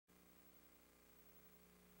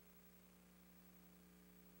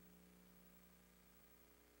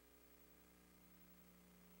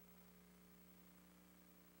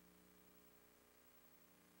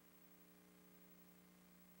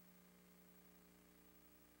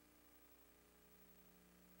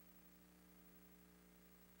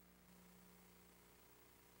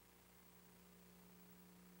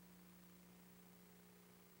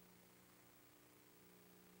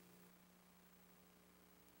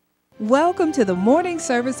Welcome to the morning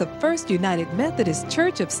service of First United Methodist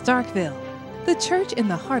Church of Starkville, the church in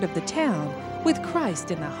the heart of the town, with Christ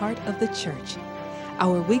in the heart of the church.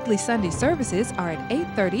 Our weekly Sunday services are at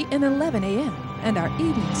 8:30 and 11 a.m., and our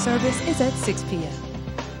evening service is at 6 p.m.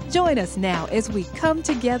 Join us now as we come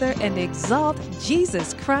together and exalt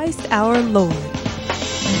Jesus Christ our Lord.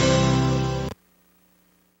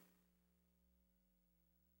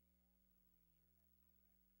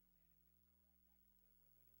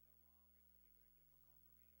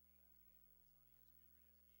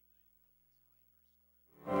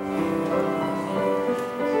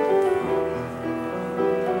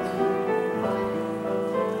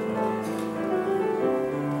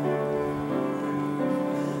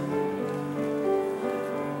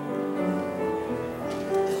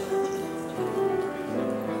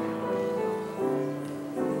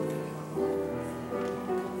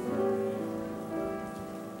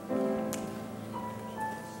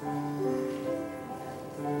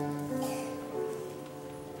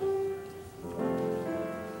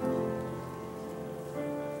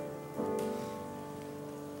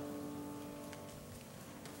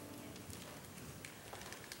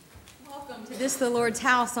 This the Lord's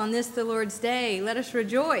house on this the Lord's day. Let us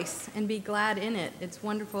rejoice and be glad in it. It's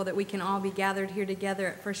wonderful that we can all be gathered here together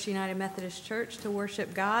at First United Methodist Church to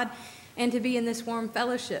worship God and to be in this warm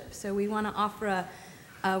fellowship. So we want to offer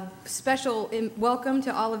a special welcome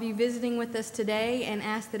to all of you visiting with us today and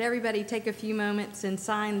ask that everybody take a few moments and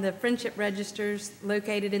sign the friendship registers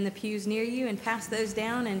located in the pews near you and pass those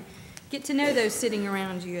down and get to know those sitting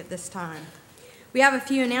around you at this time. We have a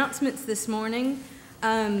few announcements this morning.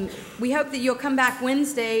 We hope that you'll come back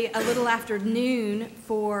Wednesday a little after noon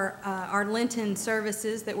for our Lenten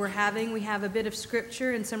services that we're having. We have a bit of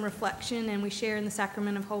scripture and some reflection, and we share in the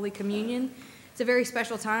sacrament of Holy Communion. It's a very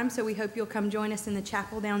special time, so we hope you'll come join us in the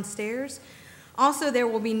chapel downstairs. Also, there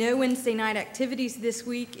will be no Wednesday night activities this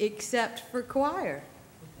week except for choir.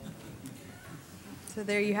 So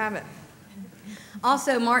there you have it.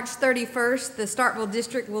 Also, March 31st, the Starkville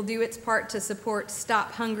District will do its part to support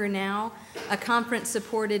Stop Hunger Now, a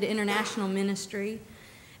conference-supported international ministry.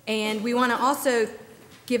 And we want to also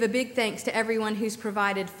give a big thanks to everyone who's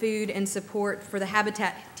provided food and support for the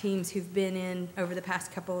Habitat teams who've been in over the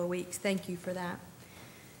past couple of weeks. Thank you for that.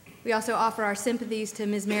 We also offer our sympathies to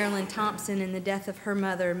Ms. Marilyn Thompson in the death of her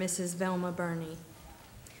mother, Mrs. Velma Burney.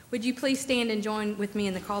 Would you please stand and join with me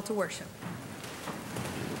in the call to worship?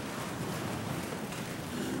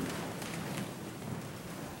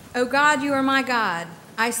 O God, you are my God.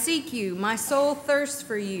 I seek you. My soul thirsts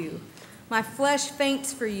for you. My flesh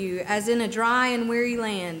faints for you, as in a dry and weary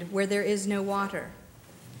land where there is no water.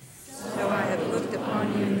 So I have looked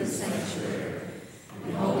upon you in the sanctuary,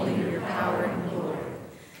 beholding your power and glory.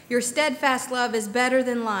 Your steadfast love is better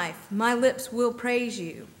than life. My lips will praise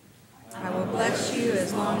you. I will bless you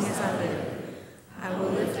as long as I live. I will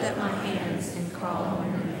lift up my hands and call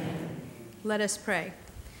on your name. Let us pray.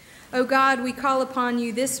 O God, we call upon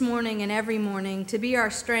you this morning and every morning to be our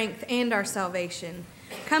strength and our salvation.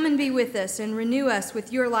 Come and be with us and renew us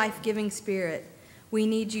with your life-giving spirit. We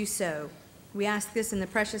need you so. We ask this in the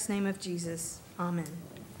precious name of Jesus. Amen.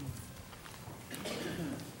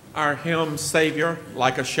 Our hymn, Savior,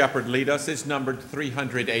 Like a Shepherd Lead Us, is numbered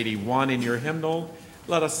 381 in your hymnal.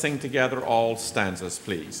 Let us sing together all stanzas,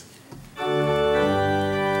 please.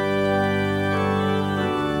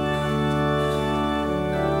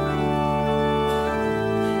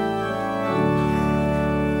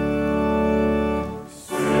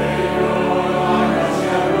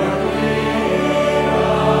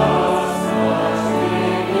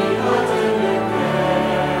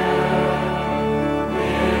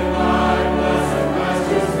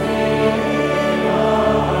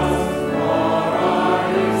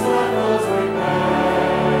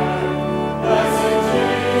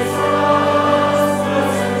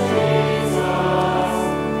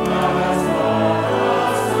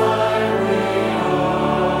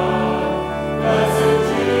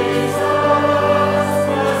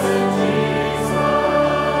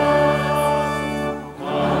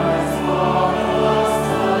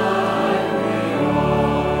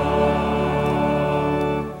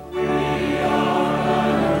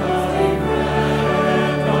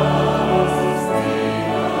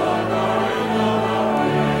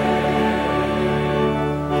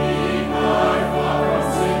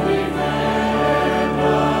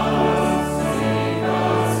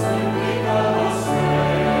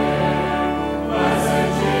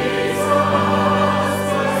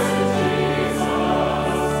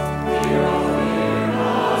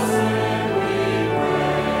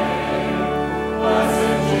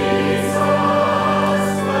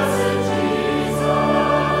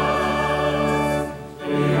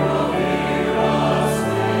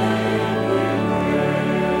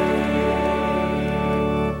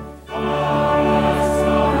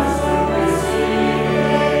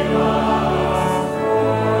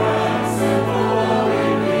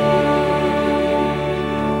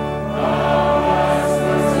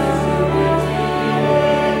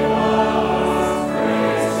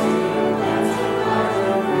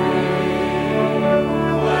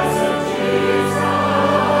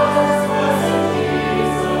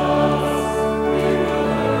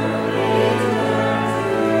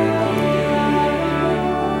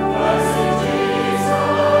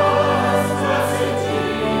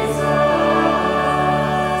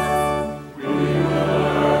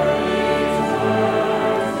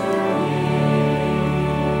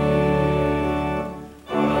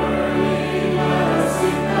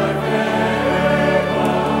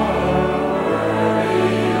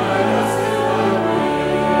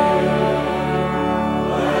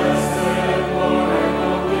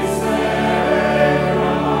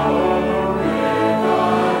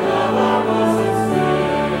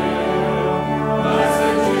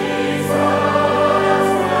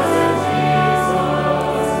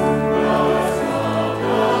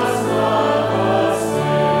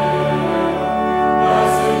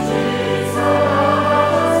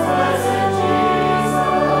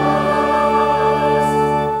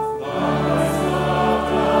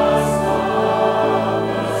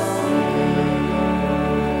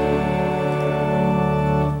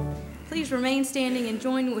 standing and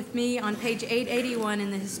join with me on page 881 in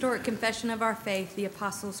the historic Confession of our Faith, the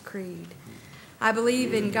Apostles' Creed. I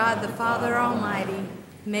believe in God the Father Almighty,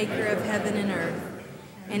 maker of heaven and earth,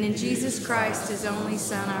 and in Jesus Christ, his only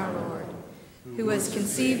Son, our Lord, who was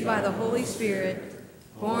conceived by the Holy Spirit,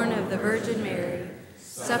 born of the Virgin Mary,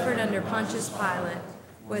 suffered under Pontius Pilate,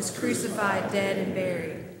 was crucified, dead, and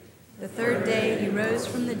buried. The third day he rose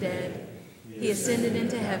from the dead. He ascended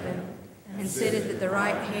into heaven and sitteth at the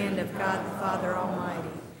right hand of God the Father Almighty.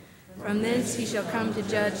 From thence he shall come to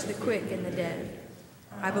judge the quick and the dead.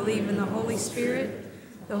 I believe in the Holy Spirit,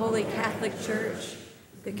 the Holy Catholic Church,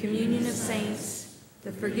 the communion of saints,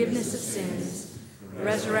 the forgiveness of sins, the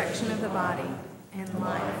resurrection of the body, and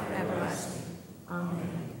life everlasting. Amen.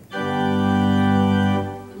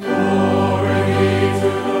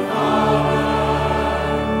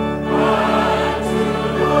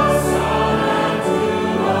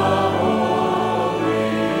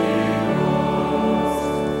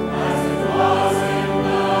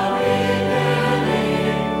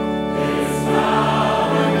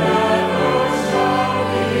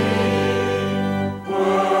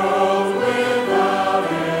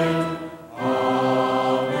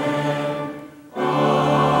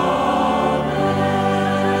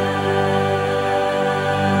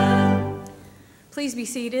 Please be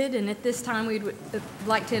seated, and at this time we'd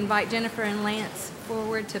like to invite Jennifer and Lance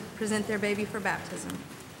forward to present their baby for baptism.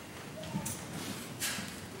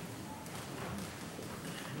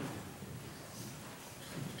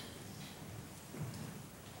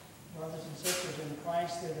 Brothers and sisters in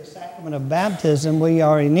Christ, through the sacrament of baptism, we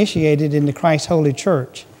are initiated into Christ's holy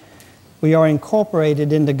church. We are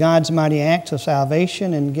incorporated into God's mighty acts of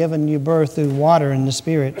salvation and given new birth through water and the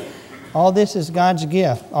Spirit. All this is God's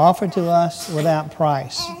gift, offered to us without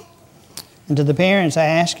price. And to the parents, I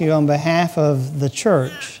ask you on behalf of the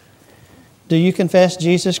church, do you confess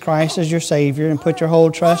Jesus Christ as your Savior and put your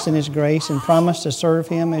whole trust in His grace and promise to serve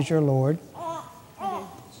Him as your Lord?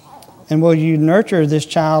 And will you nurture this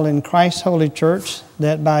child in Christ's holy church,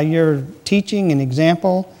 that by your teaching and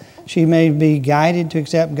example, she may be guided to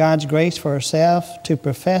accept God's grace for herself, to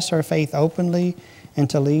profess her faith openly, and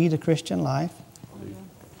to lead a Christian life?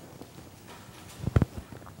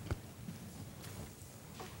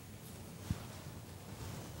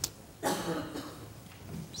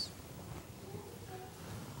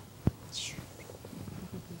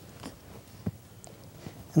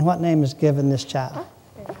 And what name is given this child?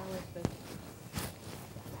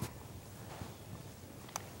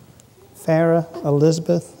 Farah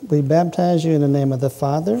Elizabeth, we baptize you in the name of the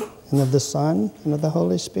Father, and of the Son, and of the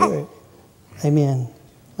Holy Spirit. Amen.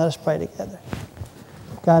 Let us pray together.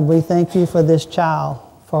 God, we thank you for this child,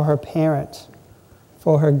 for her parents,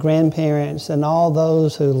 for her grandparents, and all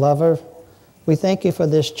those who love her. We thank you for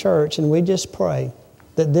this church, and we just pray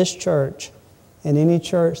that this church and any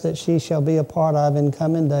church that she shall be a part of in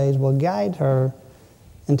coming days will guide her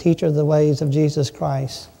and teach her the ways of Jesus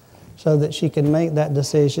Christ so that she can make that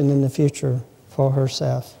decision in the future for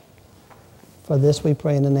herself. For this we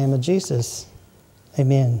pray in the name of Jesus.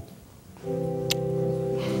 Amen.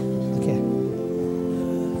 Okay.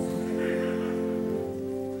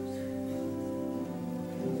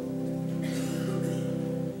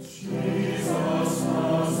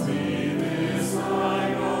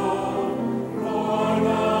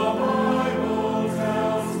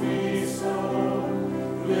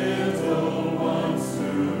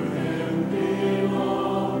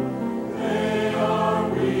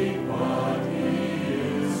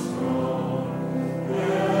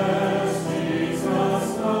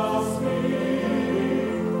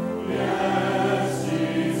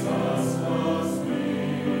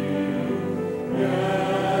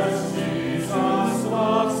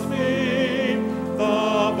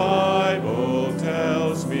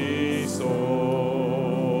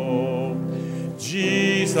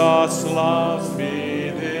 Jesus loves me,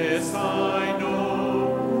 this I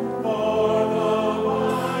know, for the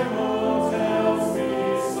Bible tells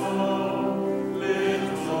me so.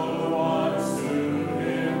 Little ones to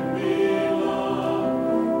Him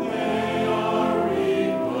belong, they are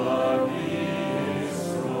weak, but He is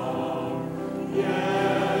strong.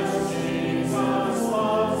 Yes, Jesus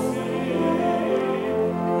loves me.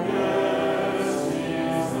 Yes,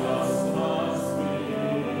 Jesus loves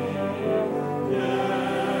me.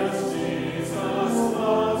 Yes, Jesus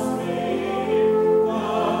loves me.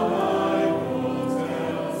 The Bible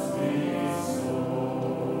tells me so.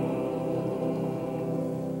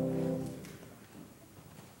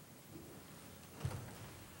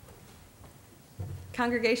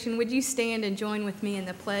 Congregation, would you stand and join with me in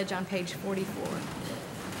the pledge on page 44?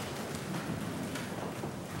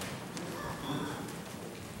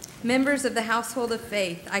 Members of the household of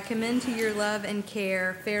faith, I commend to your love and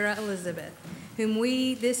care Farah Elizabeth, whom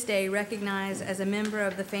we this day recognize as a member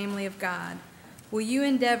of the family of God. Will you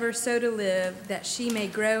endeavor so to live that she may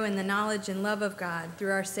grow in the knowledge and love of God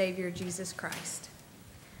through our Savior Jesus Christ?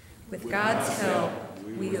 With God's help,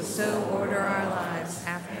 we will so order our lives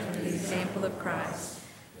after the example of Christ,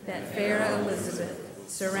 that Farah Elizabeth,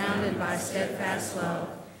 surrounded by steadfast love,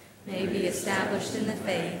 may be established in the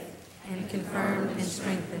faith and confirmed and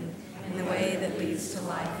strengthened in the way that leads to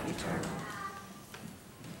life eternal.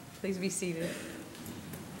 Please be seated.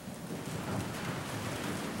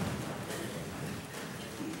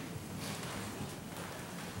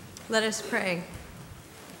 Let us pray.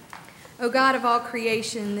 O God of all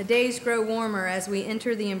creation, the days grow warmer as we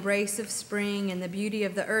enter the embrace of spring and the beauty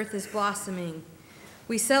of the earth is blossoming.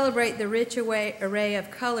 We celebrate the rich array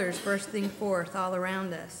of colors bursting forth all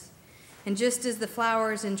around us. And just as the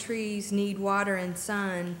flowers and trees need water and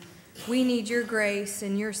sun, we need your grace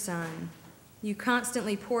and your sun. You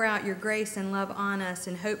constantly pour out your grace and love on us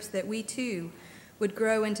in hopes that we too would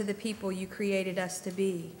grow into the people you created us to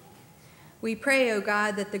be. We pray, O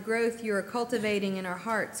God, that the growth you are cultivating in our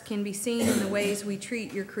hearts can be seen in the ways we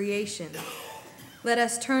treat your creation. Let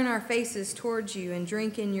us turn our faces towards you and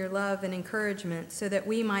drink in your love and encouragement so that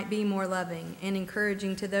we might be more loving and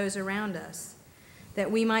encouraging to those around us, that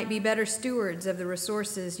we might be better stewards of the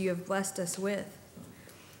resources you have blessed us with.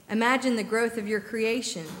 Imagine the growth of your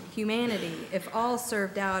creation, humanity, if all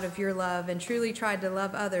served out of your love and truly tried to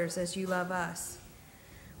love others as you love us.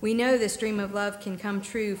 We know this dream of love can come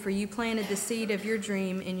true, for you planted the seed of your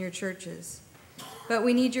dream in your churches. But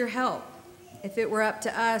we need your help. If it were up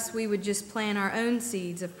to us, we would just plant our own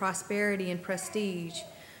seeds of prosperity and prestige,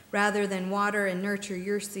 rather than water and nurture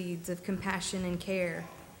your seeds of compassion and care.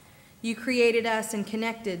 You created us and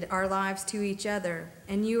connected our lives to each other,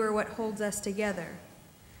 and you are what holds us together.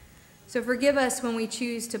 So forgive us when we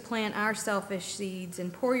choose to plant our selfish seeds,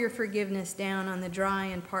 and pour your forgiveness down on the dry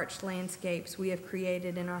and parched landscapes we have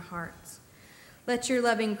created in our hearts. Let your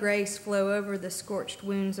loving grace flow over the scorched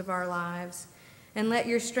wounds of our lives, and let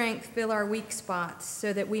your strength fill our weak spots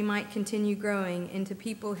so that we might continue growing into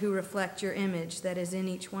people who reflect your image that is in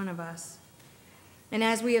each one of us. And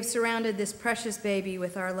as we have surrounded this precious baby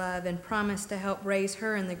with our love and promised to help raise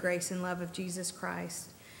her in the grace and love of Jesus Christ,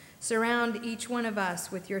 surround each one of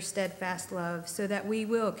us with your steadfast love so that we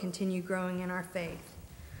will continue growing in our faith.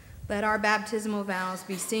 Let our baptismal vows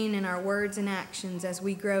be seen in our words and actions as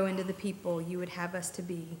we grow into the people you would have us to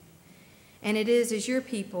be. And it is as your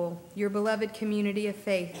people, your beloved community of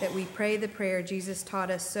faith, that we pray the prayer Jesus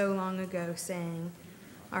taught us so long ago, saying,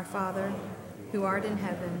 Our Father, who art in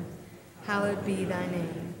heaven, hallowed be thy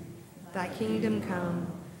name. Thy kingdom come,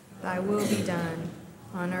 thy will be done,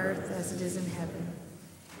 on earth as it is in heaven.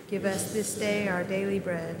 Give us this day our daily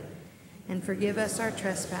bread, and forgive us our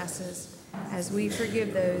trespasses, as we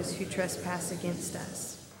forgive those who trespass against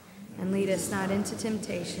us. And lead us not into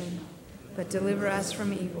temptation, but deliver us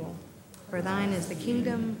from evil. For thine is the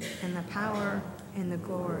kingdom, and the power, and the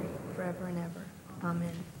glory, forever and ever.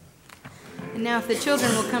 Amen. And now if the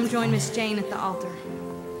children will come join Miss Jane at the altar.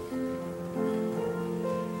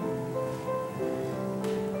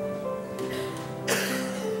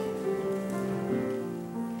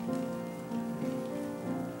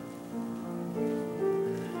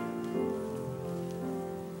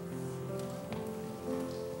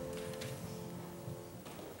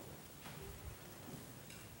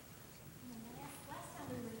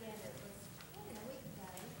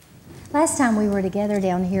 Last time we were together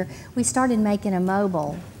down here, we started making a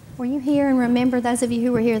mobile. Were you here and remember, those of you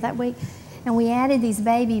who were here that week? And we added these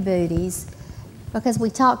baby booties because we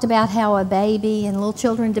talked about how a baby and little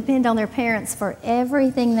children depend on their parents for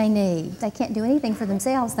everything they need. They can't do anything for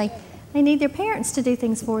themselves. They need their parents to do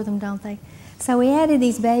things for them, don't they? So we added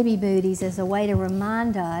these baby booties as a way to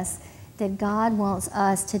remind us that God wants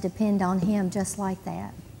us to depend on Him just like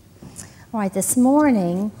that. All right, this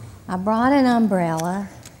morning I brought an umbrella.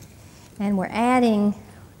 And we're adding,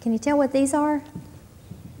 can you tell what these are?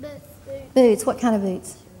 Boots. What kind of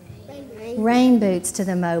boots? Rain boots to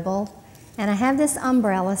the mobile. And I have this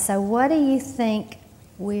umbrella, so what do you think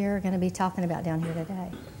we're going to be talking about down here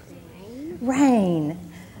today? Rain.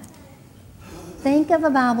 Think of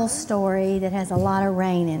a Bible story that has a lot of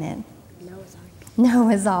rain in it.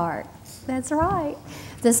 Noah's Ark. That's right.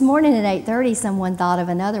 This morning at 8:30, someone thought of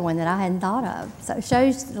another one that I hadn't thought of. So it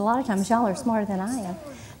shows that a lot of times y'all are smarter than I am.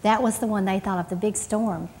 That was the one they thought of, the big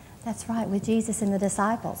storm. That's right, with Jesus and the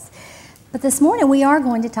disciples. But this morning we are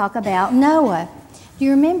going to talk about Noah. Do you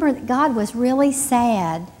remember that God was really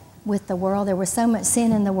sad with the world. There was so much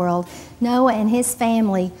sin in the world. Noah and his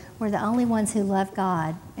family were the only ones who loved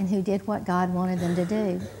God and who did what God wanted them to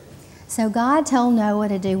do. So God told Noah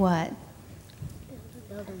to do what?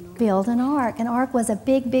 Build an ark. An ark was a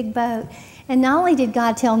big, big boat. And not only did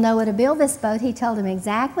God tell Noah to build this boat, he told him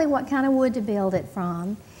exactly what kind of wood to build it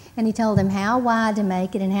from. And he told him how wide to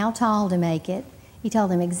make it and how tall to make it. He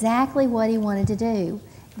told him exactly what he wanted to do.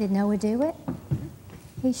 Did Noah do it?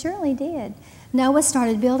 He surely did. Noah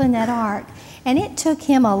started building that ark, and it took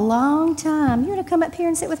him a long time. You want to come up here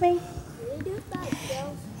and sit with me?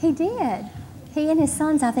 He did. He and his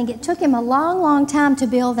sons, I think it took him a long, long time to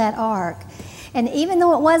build that ark. And even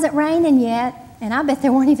though it wasn't raining yet, and I bet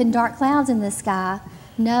there weren't even dark clouds in the sky,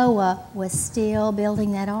 Noah was still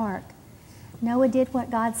building that ark. Noah did what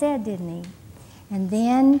God said, didn't he? And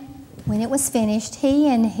then when it was finished, he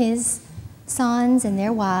and his sons and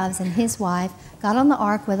their wives and his wife got on the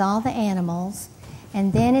ark with all the animals,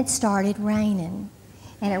 and then it started raining.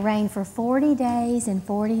 And it rained for 40 days and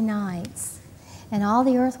 40 nights. And all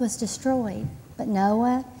the earth was destroyed. But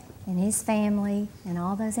Noah and his family and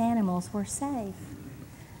all those animals were safe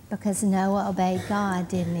because Noah obeyed God,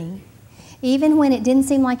 didn't he? Even when it didn't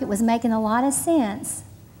seem like it was making a lot of sense,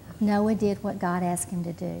 Noah did what God asked him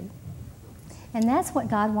to do. And that's what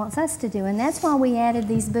God wants us to do. And that's why we added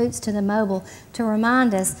these boots to the mobile, to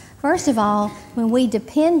remind us, first of all, when we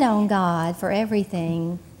depend on God for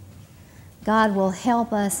everything, God will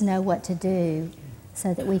help us know what to do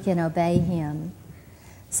so that we can obey him.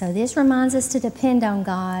 So this reminds us to depend on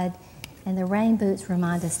God, and the rain boots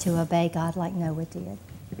remind us to obey God like Noah did.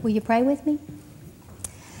 Will you pray with me?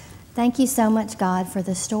 Thank you so much, God, for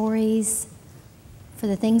the stories, for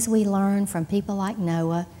the things we learn from people like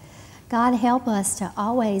Noah. God, help us to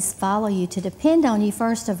always follow you, to depend on you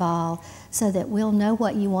first of all, so that we'll know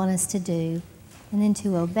what you want us to do, and then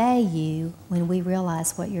to obey you when we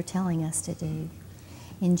realize what you're telling us to do.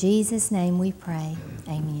 In Jesus' name we pray,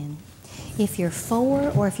 amen. If you're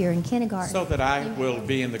 4 or if you're in kindergarten. So that I will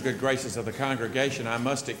be in the good graces of the congregation, I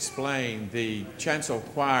must explain the chancel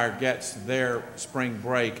choir gets their spring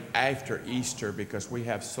break after Easter because we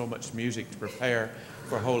have so much music to prepare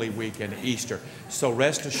for Holy Week and Easter. So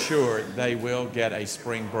rest assured they will get a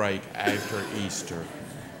spring break after Easter.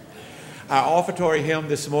 Our offertory hymn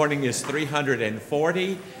this morning is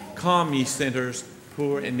 340, Come Ye Sinners,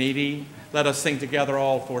 Poor and Needy. Let us sing together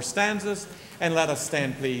all 4 stanzas, and let us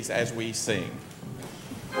stand please as we sing.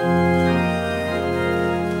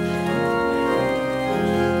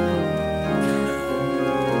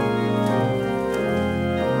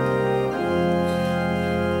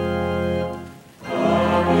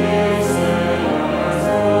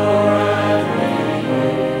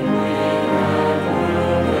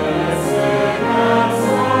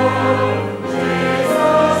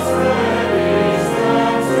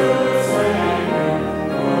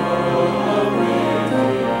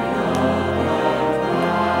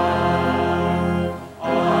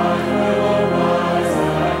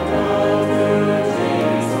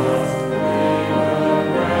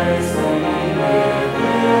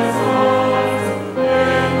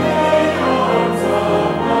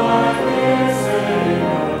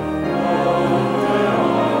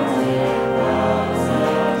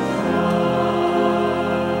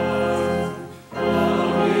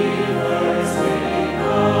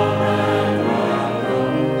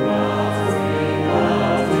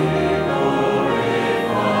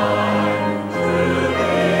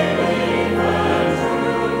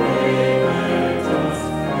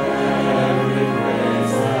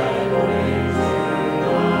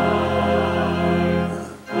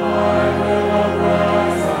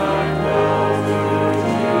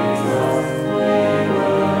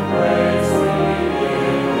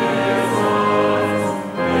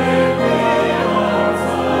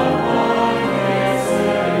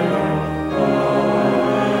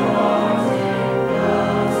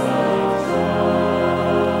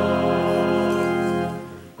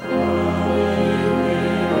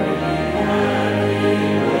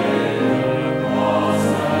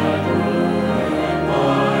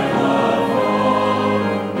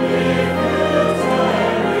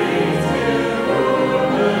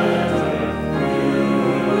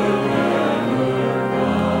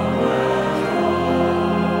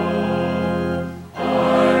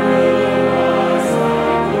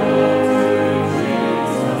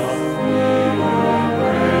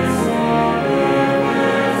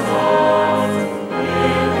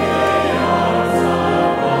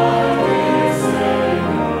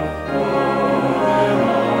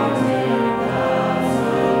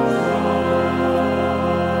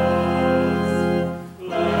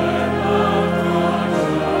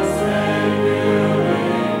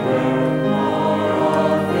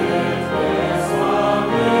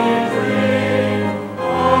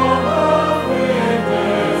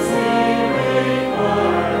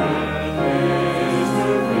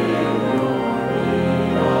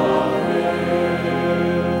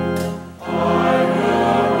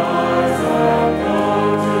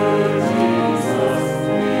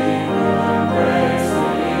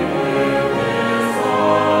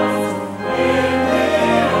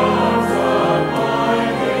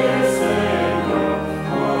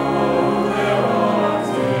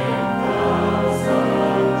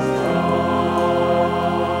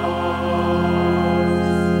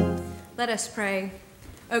 us pray.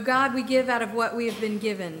 O God, we give out of what we have been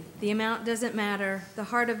given. The amount doesn't matter. The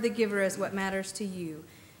heart of the giver is what matters to you.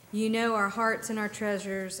 You know our hearts and our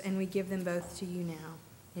treasures, and we give them both to you now.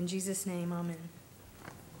 In Jesus' name, amen.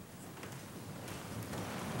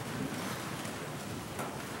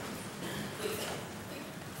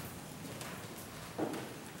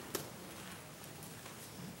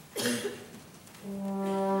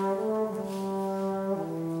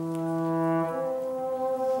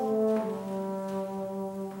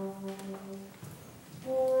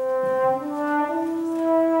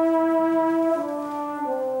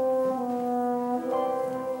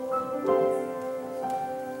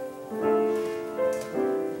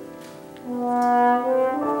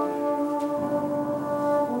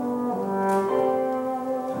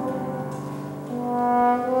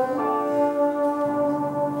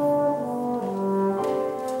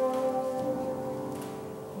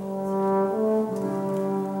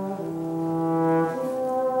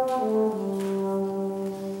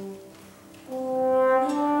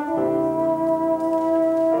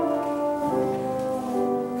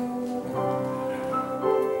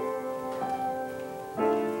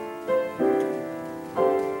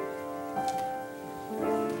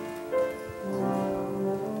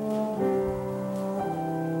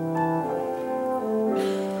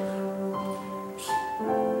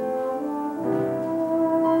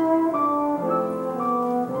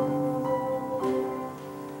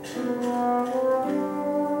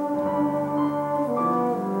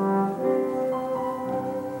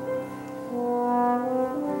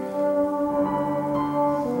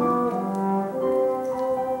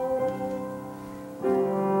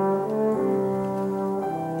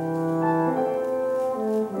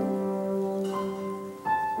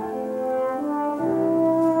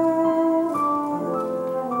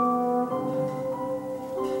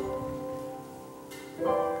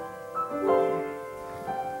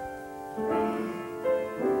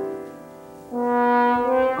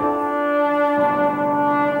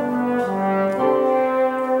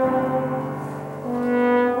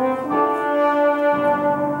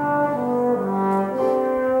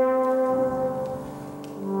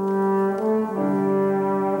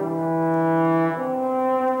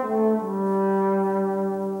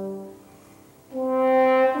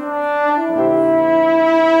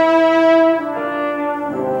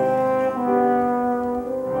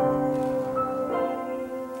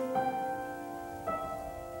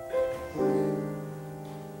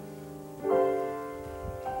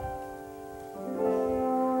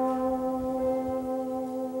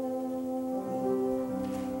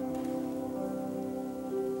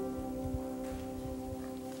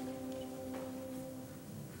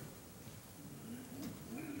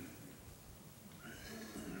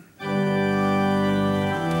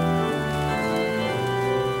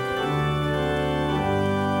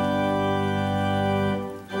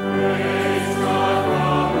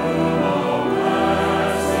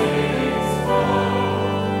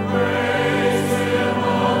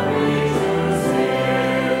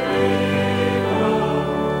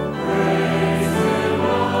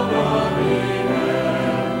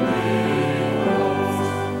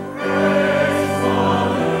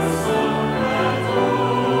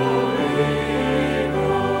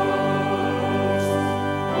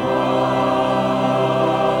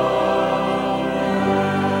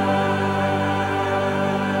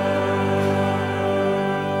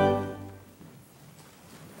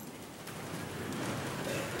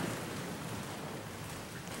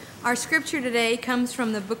 Our scripture today comes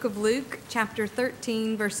from the book of Luke, chapter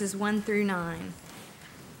 13, verses 1 through 9.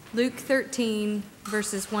 Luke 13,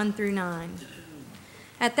 verses 1 through 9.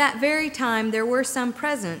 At that very time there were some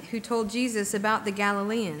present who told Jesus about the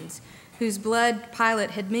Galileans, whose blood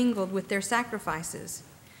Pilate had mingled with their sacrifices.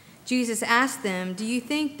 Jesus asked them, "Do you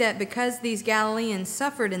think that because these Galileans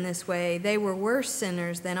suffered in this way, they were worse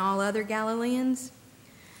sinners than all other Galileans?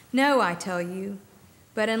 No, I tell you.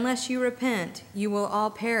 But unless you repent, you will all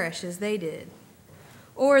perish as they did.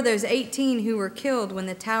 Or those 18 who were killed when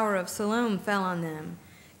the Tower of Siloam fell on them,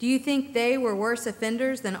 do you think they were worse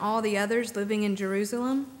offenders than all the others living in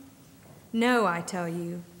Jerusalem? No, I tell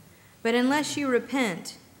you. But unless you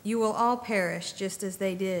repent, you will all perish just as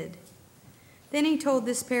they did." Then he told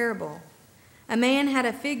this parable. A man had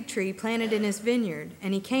a fig tree planted in his vineyard,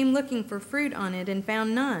 and he came looking for fruit on it and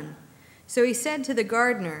found none. So he said to the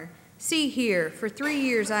gardener, "See here, for 3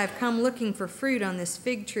 years I have come looking for fruit on this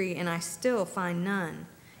fig tree, and I still find none.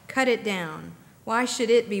 Cut it down. Why should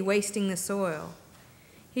it be wasting the soil?"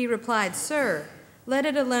 He replied, "Sir, let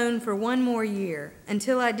it alone for 1 more year,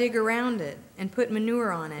 until I dig around it and put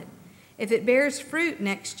manure on it. If it bears fruit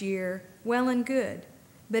next year, well and good.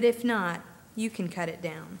 but if not, you can cut it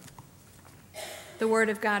down. The word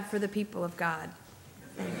of God for the people of God.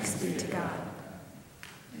 Thanks be to God.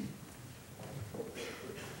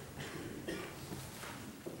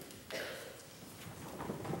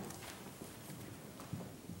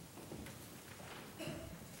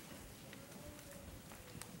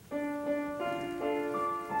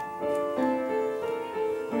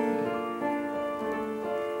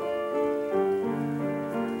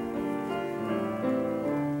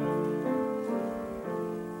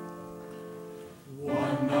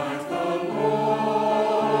 One night the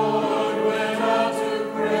Lord went out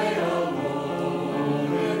to pray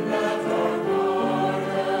alone in that dark garden,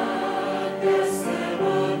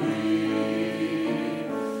 Gethsemane.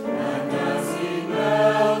 And as he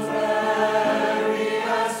knelt there, he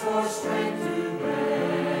asked for strength to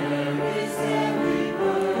bear his heavy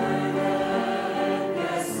burden,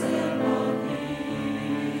 Gethsemane.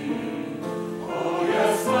 Oh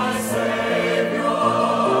yes, my Savior.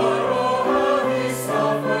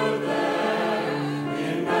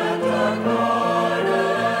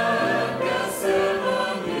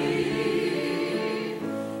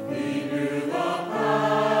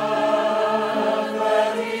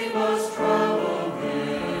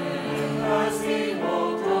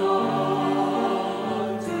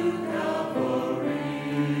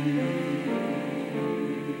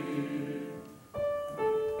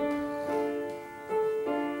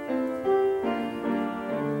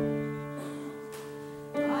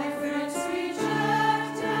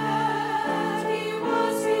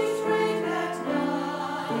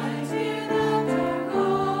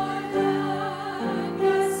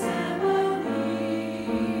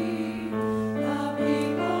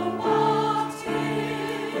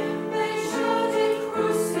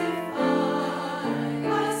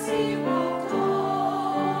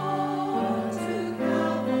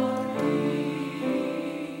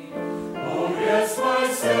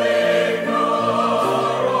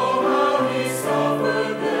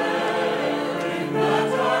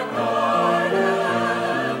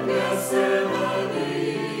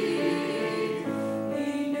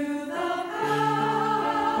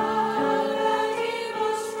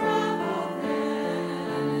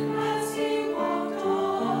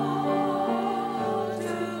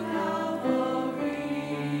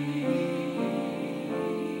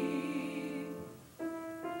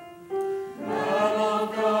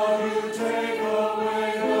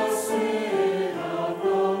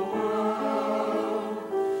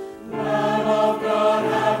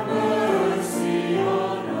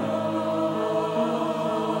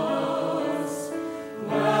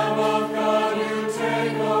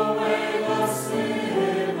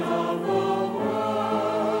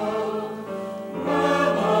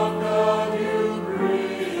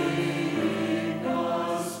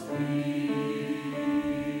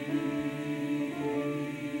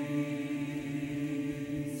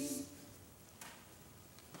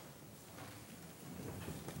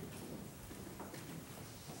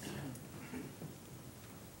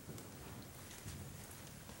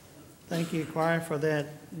 Thank you, choir, for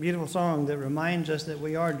that beautiful song that reminds us that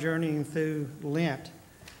we are journeying through Lent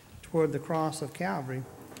toward the cross of Calvary.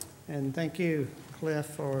 And thank you, Cliff,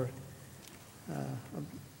 for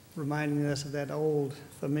reminding us of that old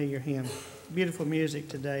familiar hymn. Beautiful music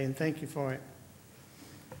today, and thank you for it.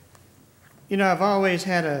 You know, I've always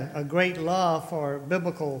had a great love for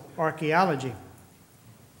biblical archaeology.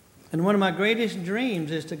 And one of my greatest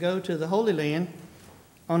dreams is to go to the Holy Land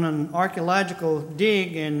on an archaeological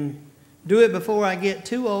dig and do it before I get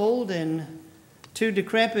too old and too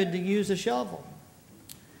decrepit to use a shovel.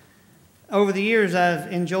 Over the years,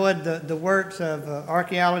 I've enjoyed the works of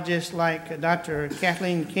archaeologists like Dr.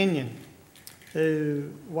 Kathleen Kenyon,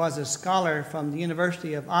 who was a scholar from the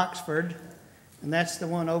University of Oxford, and that's the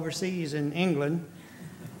one overseas in England.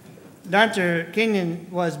 Dr.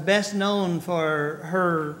 Kenyon was best known for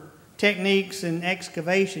her techniques in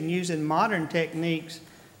excavation, using modern techniques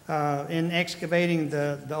in excavating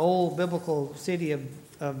the old biblical city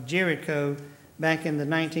of Jericho back in the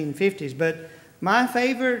 1950s. But my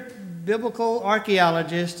favorite biblical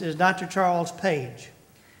archaeologist is Dr. Charles Page.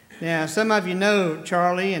 Now, some of you know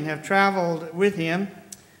Charlie and have traveled with him.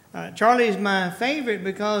 Charlie is my favorite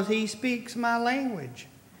because he speaks my language.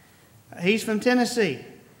 He's from Tennessee.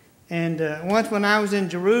 And once when I was in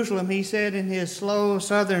Jerusalem, he said in his slow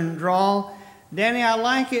southern drawl, "Danny, I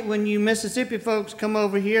like it when you Mississippi folks come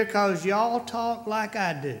over here because y'all talk like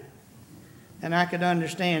I do." And I could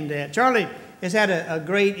understand that. Charlie has had a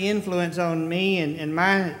great influence on me and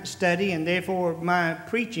my study and therefore my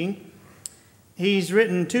preaching. He's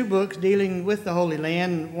written 2 books dealing with the Holy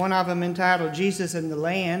Land, one of them entitled Jesus and the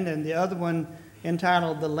Land, and the other one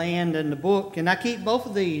entitled The Land and the Book. And I keep both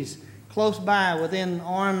of these close by within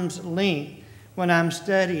arm's length when I'm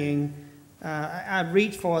studying. I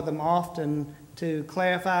reach for them often to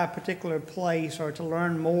clarify a particular place or to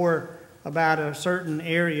learn more about a certain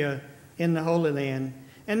area in the Holy Land.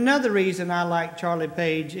 And another reason I like Charlie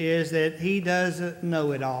Page is that he doesn't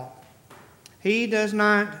know it all. He does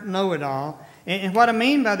not know it all. And what I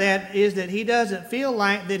mean by that is that he doesn't feel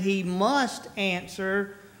like that he must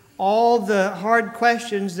answer all the hard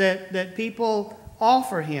questions that people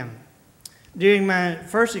offer him. During my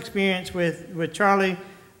first experience with Charlie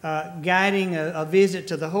guiding a visit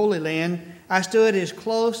to the Holy Land, I stood as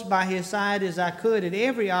close by his side as I could at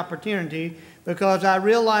every opportunity because I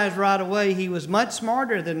realized right away he was much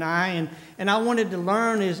smarter than I, and I wanted to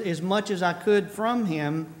learn as much as I could from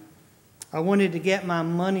him. I wanted to get my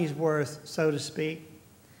money's worth, so to speak.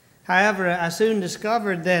 However, I soon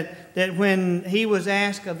discovered that when he was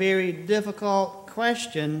asked a very difficult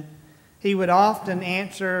question, he would often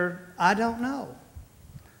answer, "I don't know.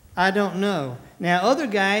 I don't know." Now, other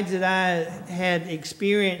guides that I had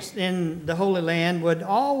experienced in the Holy Land would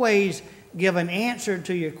always give an answer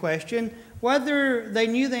to your question, whether they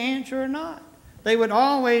knew the answer or not. They would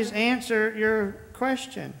always answer your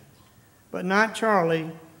question. But not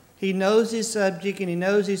Charlie. He knows his subject, and he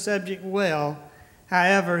knows his subject well.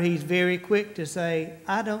 However, he's very quick to say,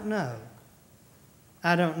 "I don't know.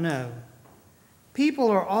 I don't know." People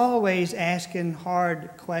are always asking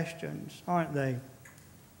hard questions, aren't they?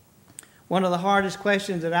 One of the hardest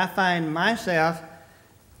questions that I find myself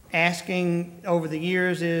asking over the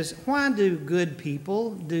years is, why do good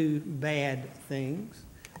people do bad things?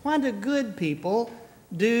 Why do good people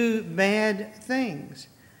do bad things?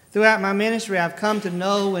 Throughout my ministry, I've come to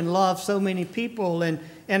know and love so many people, and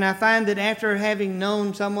I find that after having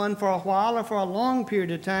known someone for a while or for a long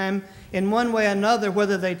period of time, in one way or another,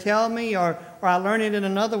 whether they tell me or I learn it in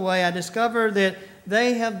another way, I discover that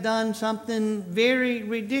they have done something very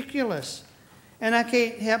ridiculous. And I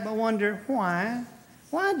can't help but wonder why.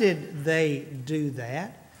 Why did they do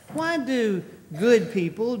that? Why do good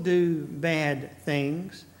people do bad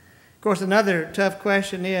things? Of course, another tough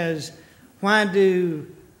question is, why do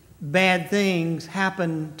bad things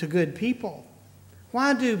happen to good people?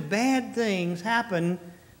 Why do bad things happen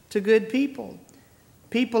to good people?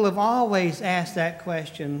 People have always asked that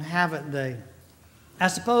question, haven't they? I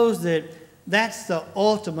suppose that's the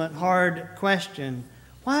ultimate hard question.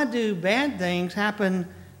 Why do bad things happen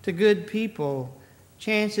to good people?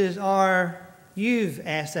 Chances are you've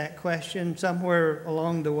asked that question somewhere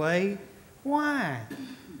along the way. Why?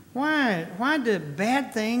 Why do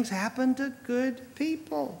bad things happen to good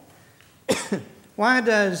people? Why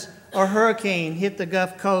does a hurricane hit the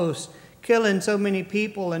Gulf Coast, killing so many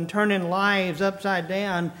people and turning lives upside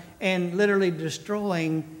down and literally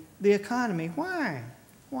destroying the economy? Why?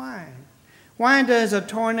 Why does a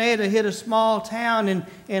tornado hit a small town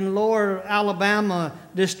in lower Alabama,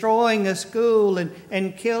 destroying a school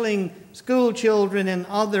and killing school children and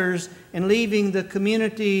others and leaving the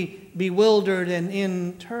community bewildered and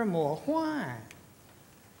in turmoil?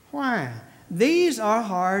 Why? These are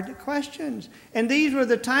hard questions. And these were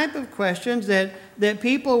the type of questions that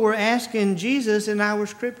people were asking Jesus in our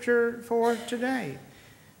scripture for today.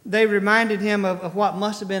 They reminded him of what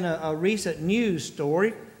must have been a recent news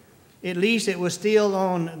story. At least it was still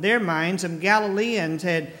on their minds. Some Galileans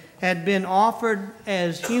had been offered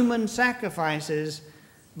as human sacrifices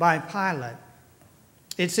by Pilate.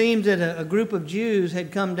 It seems that a group of Jews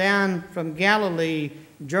had come down from Galilee,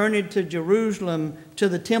 journeyed to Jerusalem, to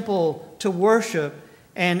the temple to worship,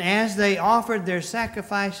 and as they offered their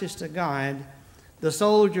sacrifices to God, the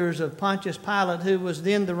soldiers of Pontius Pilate, who was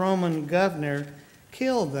then the Roman governor,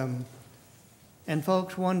 killed them. And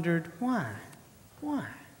folks wondered, why?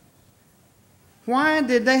 Why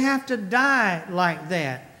did they have to die like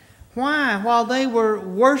that? Why? While they were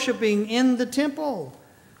worshiping in the temple,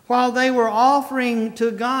 while they were offering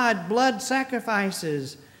to God blood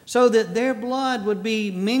sacrifices so that their blood would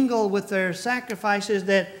be mingled with their sacrifices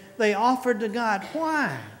that they offered to God.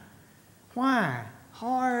 Why?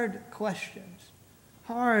 Hard questions.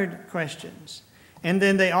 And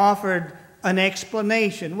then they offered an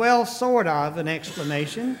explanation. Well, sort of an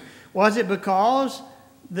explanation. Was it because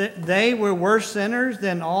they were worse sinners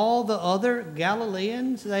than all the other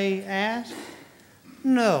Galileans, they asked?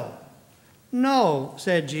 No,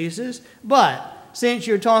 said Jesus. But since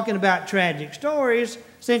you're talking about tragic stories,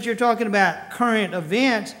 since you're talking about current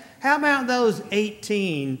events, how about those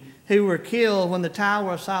 18 who were killed when the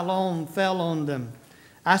Tower of Siloam fell on them?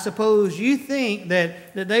 I suppose you think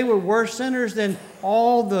that they were worse sinners than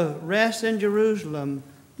all the rest in Jerusalem.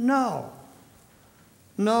 No,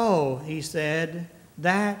 No, he said,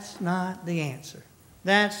 that's not the answer.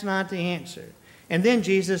 That's not the answer. And then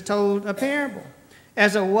Jesus told a parable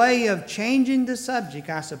as a way of changing the subject,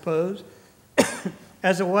 I suppose,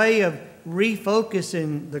 as a way of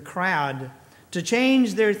refocusing the crowd, to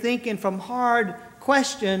change their thinking from hard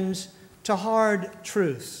questions to hard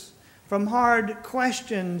truths. From hard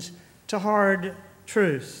questions to hard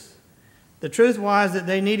truths. The truth was that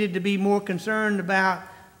they needed to be more concerned about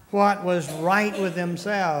what was right with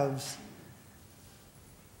themselves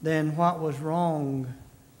than what was wrong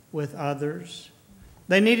with others.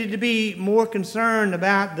 They needed to be more concerned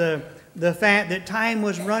about the fact that time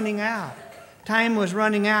was running out. Time was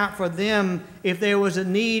running out for them if there was a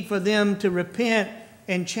need for them to repent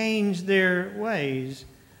and change their ways.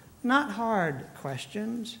 Not hard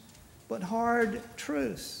questions, but hard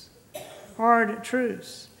truths. Hard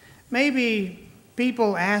truths. Maybe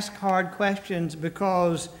people ask hard questions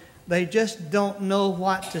because they just don't know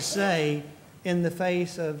what to say in the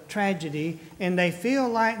face of tragedy, and they feel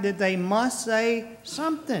like that they must say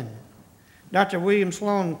something. Dr. William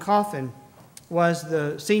Sloan Coffin was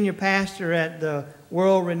the senior pastor at the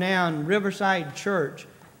world-renowned Riverside Church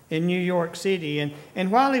in New York City.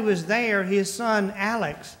 And while he was there, his son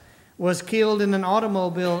Alex was killed in an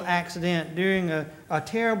automobile accident during a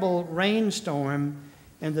terrible rainstorm.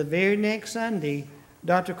 And the very next Sunday,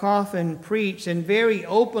 Dr. Coffin preached and very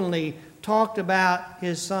openly talked about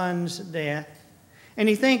his son's death. And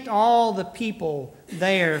he thanked all the people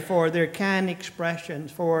there for their kind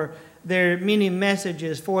expressions, for their many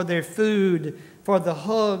messages, for their food, for the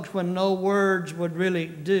hugs when no words would really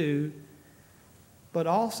do. But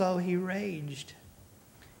also he raged.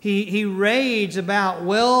 He raged about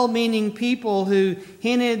well-meaning people who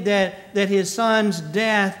hinted that his son's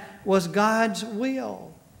death was God's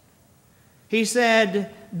will. He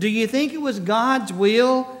said, "Do you think it was God's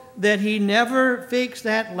will that he never fixed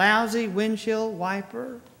that lousy windshield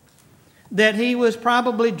wiper? That he was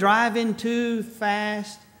probably driving too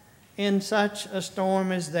fast in such a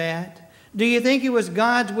storm as that? Do you think it was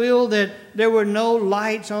God's will that there were no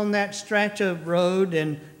lights on that stretch of road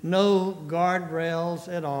and no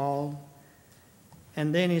guardrails at all?"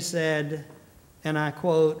 And then he said, and I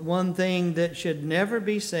quote, "One thing that should never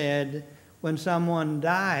be said when someone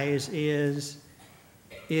dies is,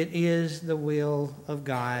 'It is the will of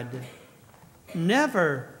God.'"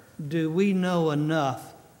 Never do we know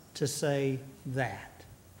enough to say that.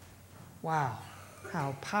 Wow,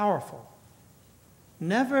 how powerful.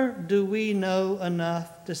 Never do we know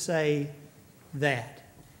enough to say that.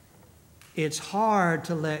 It's hard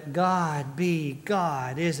to let God be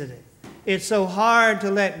God, isn't it? It's so hard to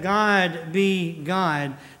let God be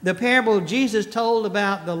God. The parable Jesus told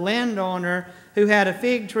about the landowner who had a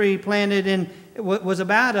fig tree planted in, was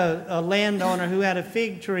about a landowner who had a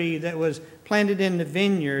fig tree that was planted in the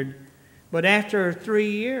vineyard. But after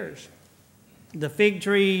 3 years, the fig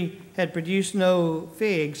tree had produced no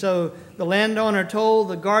fig. So the landowner told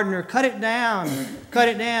the gardener, cut it down,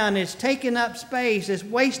 it's taking up space, it's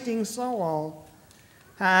wasting soil.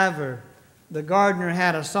 However, the gardener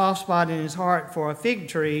had a soft spot in his heart for a fig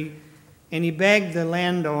tree, and he begged the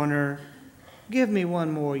landowner, "Give me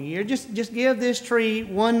one more year. Just give this tree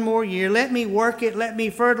one more year. Let me work it, let me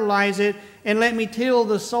fertilize it, and let me till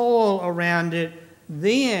the soil around it.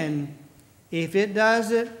 Then, if it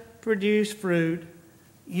doesn't produce fruit,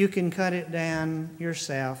 you can cut it down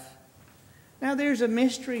yourself." Now there's a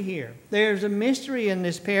mystery here. There's a mystery in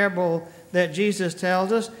this parable that Jesus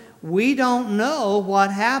tells us. We don't know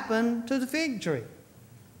what happened to the fig tree.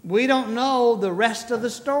 We don't know the rest of the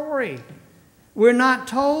story. We're not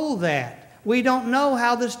told that. We don't know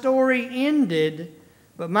how the story ended.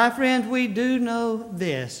 But my friends, we do know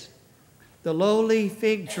this. The lowly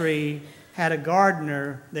fig tree had a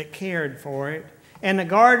gardener that cared for it, and a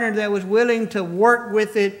gardener that was willing to work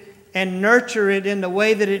with it and nurture it in the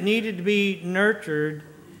way that it needed to be nurtured.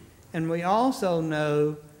 And we also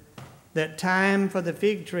know that time for the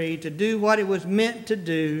fig tree to do what it was meant to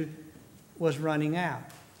do was running out.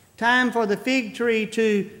 Time for the fig tree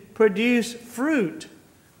to produce fruit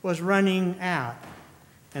was running out.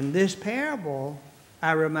 And this parable,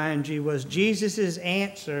 I remind you, was Jesus'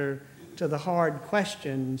 answer to the hard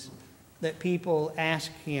questions that people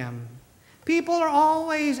ask him. People are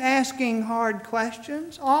always asking hard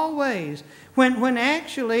questions, always, when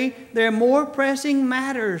actually there are more pressing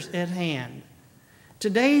matters at hand.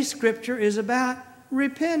 Today's scripture is about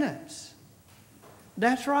repentance.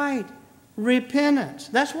 That's right, repentance.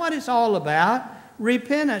 That's what it's all about,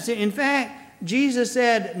 repentance. In fact, Jesus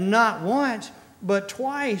said not once, but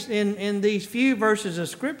twice in these few verses of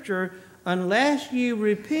scripture, unless you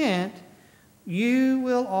repent, you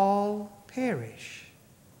will all perish.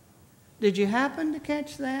 Did you happen to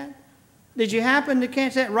catch that? Did you happen to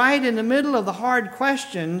catch that right in the middle of the hard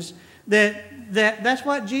questions that's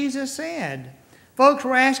what Jesus said? Folks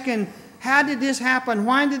were asking, how did this happen?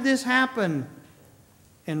 Why did this happen?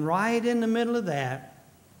 And right in the middle of that,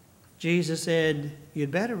 Jesus said,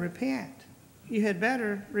 you'd better repent. You had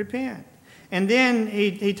better repent. And then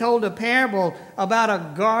he told a parable about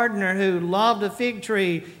a gardener who loved a fig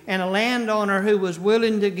tree and a landowner who was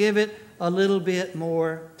willing to give it a little bit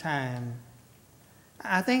more time.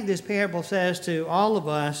 I think this parable says to all of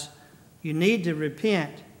us, you need to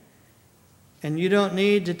repent. And you don't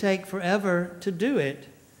need to take forever to do it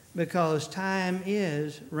because time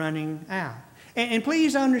is running out. And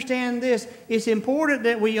please understand this. It's important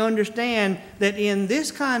that we understand that in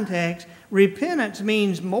this context, repentance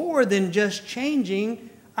means more than just changing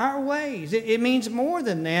our ways. It means more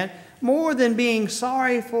than that, more than being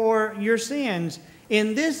sorry for your sins.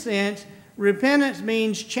 In this sense, repentance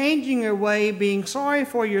means changing your way, being sorry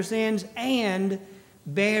for your sins, and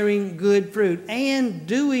bearing good fruit, and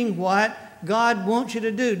doing what God wants you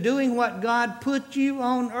to do, doing what God put you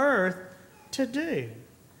on earth to do.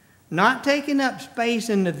 Not taking up space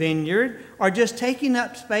in the vineyard or just taking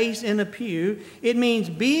up space in a pew. It means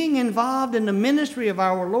being involved in the ministry of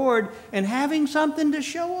our Lord and having something to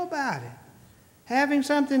show about it. Having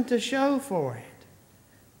something to show for it.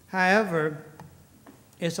 However,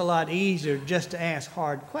 it's a lot easier just to ask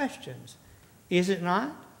hard questions. Is it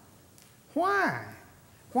not? Why?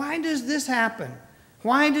 Why does this happen?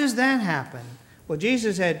 Why does that happen? Well,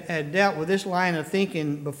 Jesus had dealt with this line of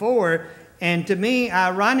thinking before. And to me,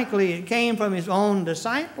 ironically, it came from his own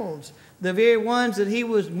disciples, the very ones that he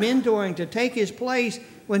was mentoring to take his place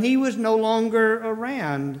when he was no longer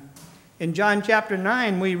around. In John chapter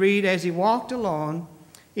 9, we read, as he walked along,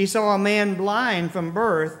 he saw a man blind from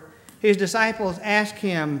birth. His disciples asked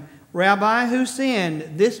him, Rabbi, who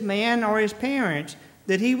sinned, this man or his parents,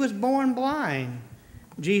 that he was born blind?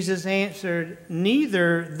 Jesus answered,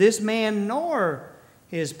 neither this man nor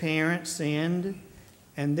his parents sinned.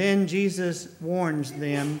 And then Jesus warns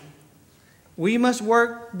them, we must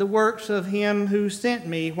work the works of him who sent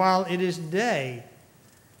me while it is day.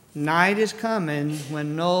 Night is coming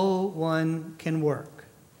when no one can work.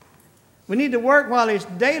 We need to work while it's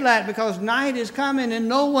daylight because night is coming and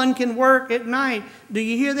no one can work at night. Do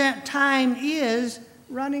you hear that? Time is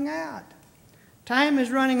running out. Time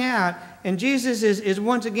is running out. And Jesus is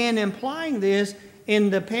once again implying this in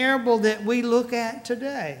the parable that we look at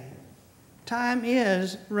today. Time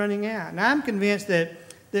is running out. Now, I'm convinced that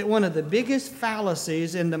one of the biggest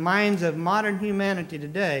fallacies in the minds of modern humanity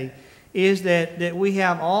today is that we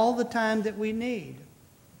have all the time that we need.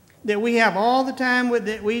 That we have all the time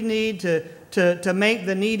that we need to make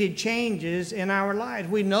the needed changes in our lives.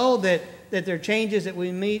 We know that there are changes that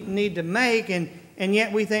we need to make, and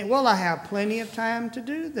yet we think, well, I have plenty of time to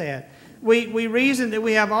do that. We reason that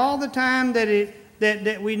we have all the time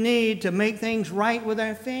that we need to make things right with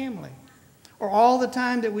our family. Or all the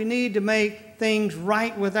time that we need to make things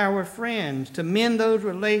right with our friends, to mend those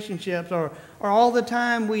relationships, or all the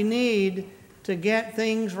time we need to get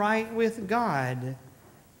things right with God.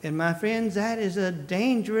 And my friends, that is a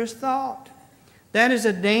dangerous thought. That is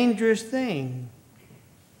a dangerous thing.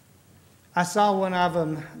 I saw one of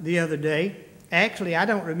them the other day. Actually, I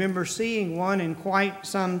don't remember seeing one in quite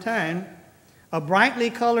some time. A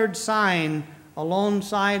brightly colored sign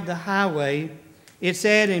alongside the highway. It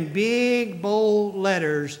said in big, bold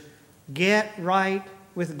letters, get right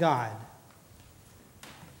with God.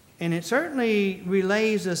 And it certainly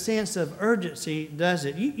relays a sense of urgency, does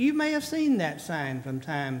it? You may have seen that sign from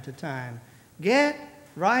time to time. Get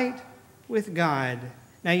right with God.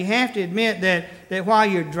 Now, you have to admit that while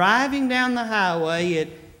you're driving down the highway at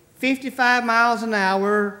 55 miles an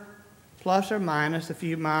hour, plus or minus a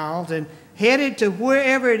few miles, and headed to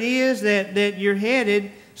wherever it is that you're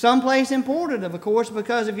headed, someplace important, of course,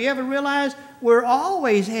 because if you ever realize we're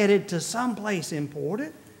always headed to someplace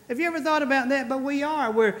important. Have you ever thought about that? But we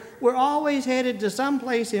are. We're always headed to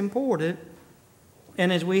someplace important.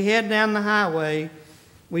 And as we head down the highway,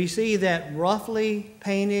 we see that roughly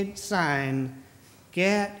painted sign,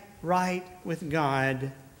 get right with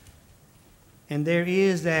God. And there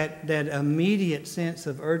is that immediate sense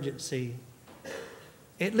of urgency.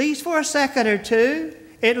 At least for a second or two.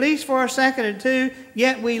 At least for a second or two,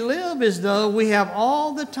 yet we live as though we have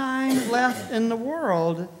all the time left in the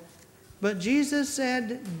world. But Jesus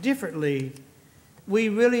said differently. We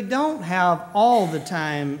really don't have all the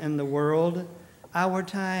time in the world. Our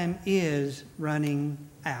time is running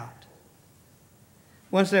out.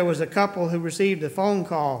 Once there was a couple who received a phone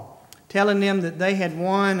call telling them that they had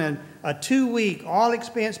won a 2-week,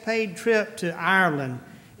 all-expense-paid trip to Ireland.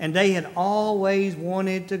 and they had always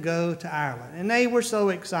wanted to go to Ireland. And they were so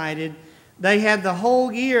excited. They had the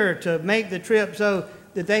whole year to make the trip so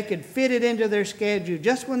that they could fit it into their schedule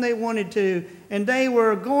just when they wanted to, and they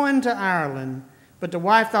were going to Ireland. But the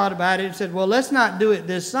wife thought about it and said, well, let's not do it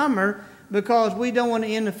this summer because we don't want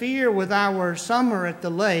to interfere with our summer at the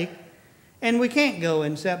lake. And we can't go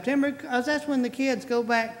in September because that's when the kids go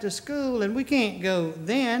back to school, and we can't go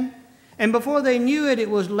then. And before they knew it, it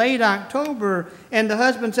was late October, and the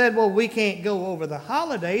husband said, well, we can't go over the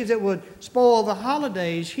holidays. It would spoil the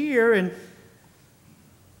holidays here, and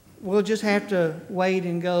we'll just have to wait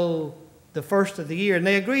and go the first of the year. And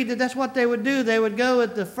they agreed that that's what they would do. They would go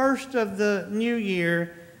at the first of the new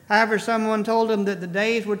year. However, someone told them that the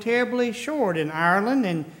days were terribly short in Ireland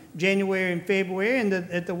in January and February, and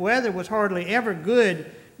that the weather was hardly ever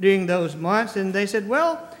good during those months. And they said,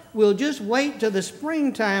 well, we'll just wait till the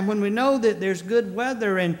springtime when we know that there's good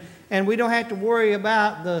weather and we don't have to worry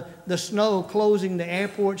about the snow closing the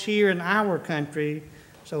airports here in our country.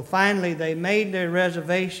 So finally, they made their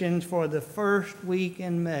reservations for the first week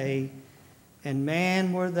in May, and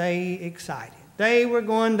man, were they excited. They were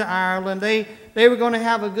going to Ireland. They were going to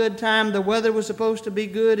have a good time. The weather was supposed to be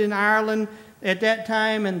good in Ireland at that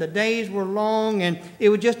time, and the days were long, and it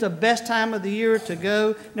was just the best time of the year to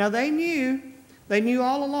go. Now, they knew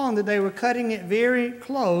all along that they were cutting it very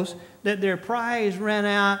close, that their prize ran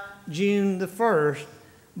out June the 1st,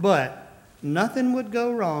 but nothing would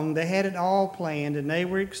go wrong. They had it all planned, and they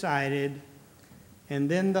were excited. And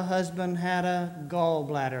then the husband had a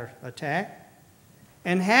gallbladder attack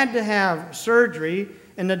and had to have surgery.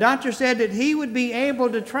 And the doctor said that he would be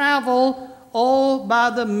able to travel all by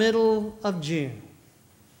the middle of June.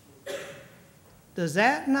 Does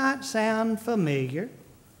that not sound familiar?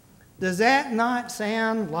 Does that not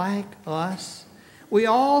sound like us? We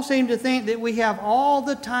all seem to think that we have all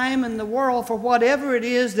the time in the world for whatever it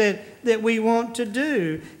is that we want to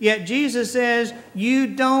do. Yet Jesus says, you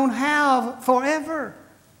don't have forever.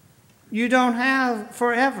 You don't have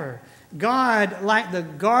forever. God, like the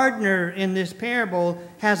gardener in this parable,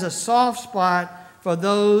 has a soft spot for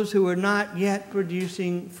those who are not yet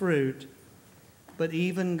producing fruit. But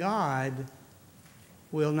even God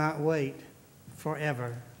will not wait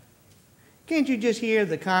forever. Can't you just hear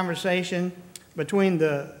the conversation between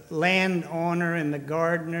the landowner and the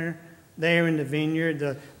gardener there in the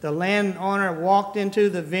vineyard? The landowner walked into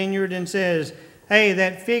the vineyard and says, hey,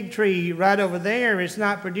 that fig tree right over there, it's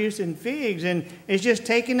not producing figs and it's just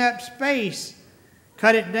taking up space.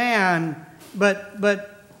 Cut it down. But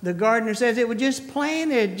the gardener says it was just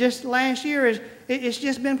planted just last year. It's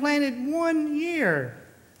just been planted 1 year.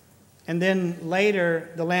 And then later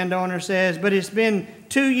the landowner says, but it's been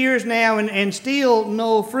 2 years now and still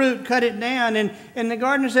no fruit. Cut it down. And the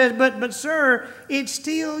gardener says, but sir, it's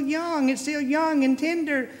still young. It's still young and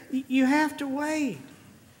tender. You have to wait.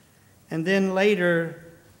 And then later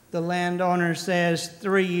the landowner says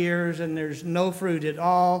 3 years and there's no fruit at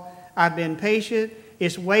all. I've been patient.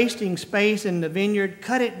 It's wasting space in the vineyard.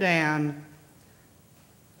 Cut it down.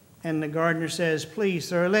 And the gardener says, please,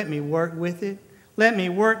 sir, let me work with it. Let me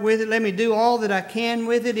work with it. Let me do all that I can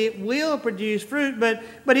with it. It will produce fruit. But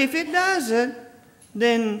if it doesn't,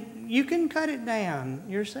 then you can cut it down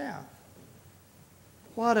yourself.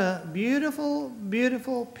 What a beautiful,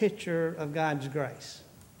 beautiful picture of God's grace.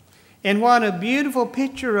 And what a beautiful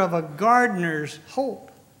picture of a gardener's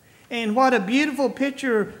hope. And what a beautiful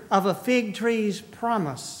picture of a fig tree's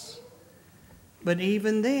promise. But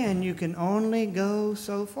even then, you can only go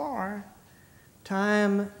so far.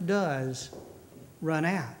 Time does run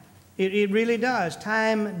out. It really does.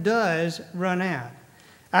 Time does run out.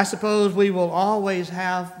 I suppose we will always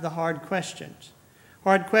have the hard questions.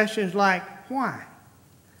 Hard questions like, why?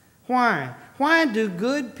 Why? Why do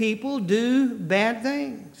good people do bad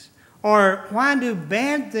things? Or why do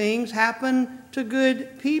bad things happen to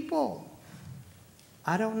good people?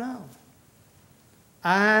 I don't know.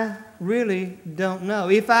 I really don't know.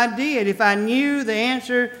 If I did, if I knew the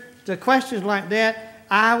answer to questions like that,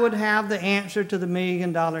 I would have the answer to the $1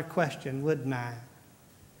 million question, wouldn't I?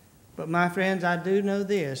 But my friends, I do know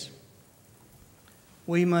this.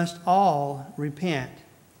 We must all repent,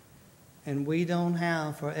 and we don't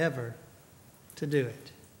have forever to do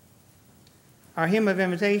it. Our hymn of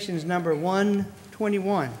invitation is number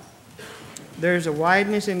 121. There's a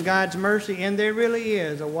wideness in God's mercy, and there really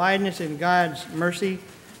is a wideness in God's mercy.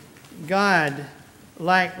 God,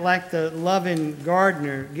 like the loving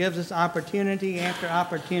gardener, gives us opportunity after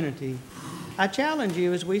opportunity. I challenge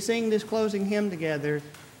you as we sing this closing hymn together,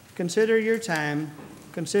 consider your time,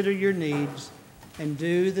 consider your needs, and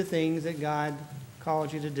do the things that God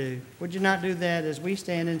calls you to do. Would you not do that as we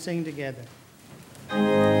stand and sing together?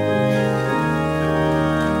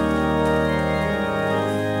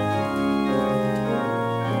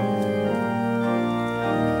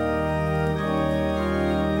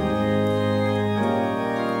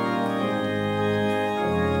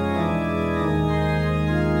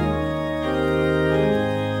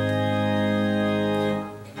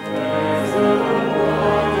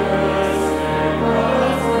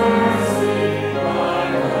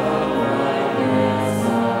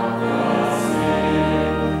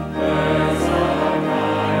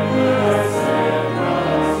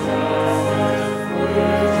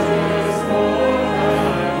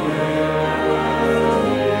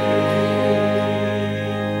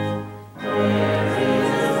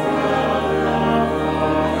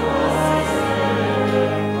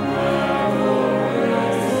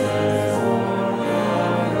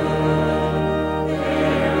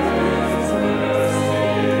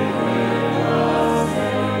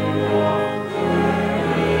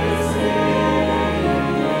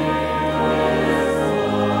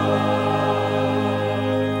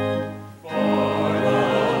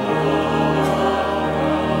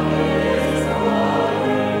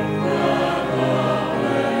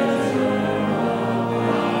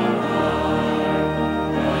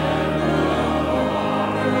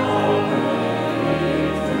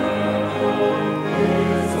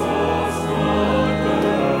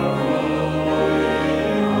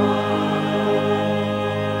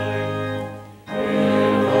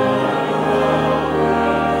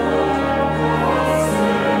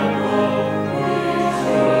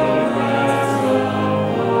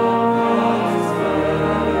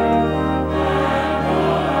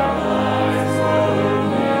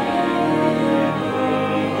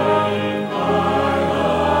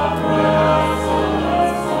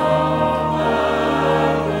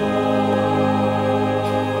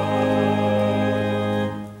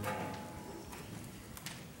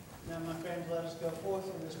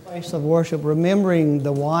 Of worship, remembering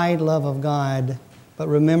the wide love of God, but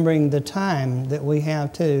remembering the time that we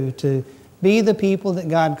have to be the people that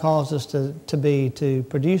God calls us to be, to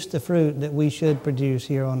produce the fruit that we should produce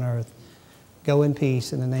here on earth. Go in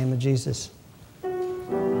peace in the name of Jesus. May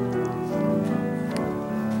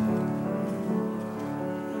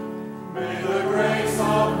the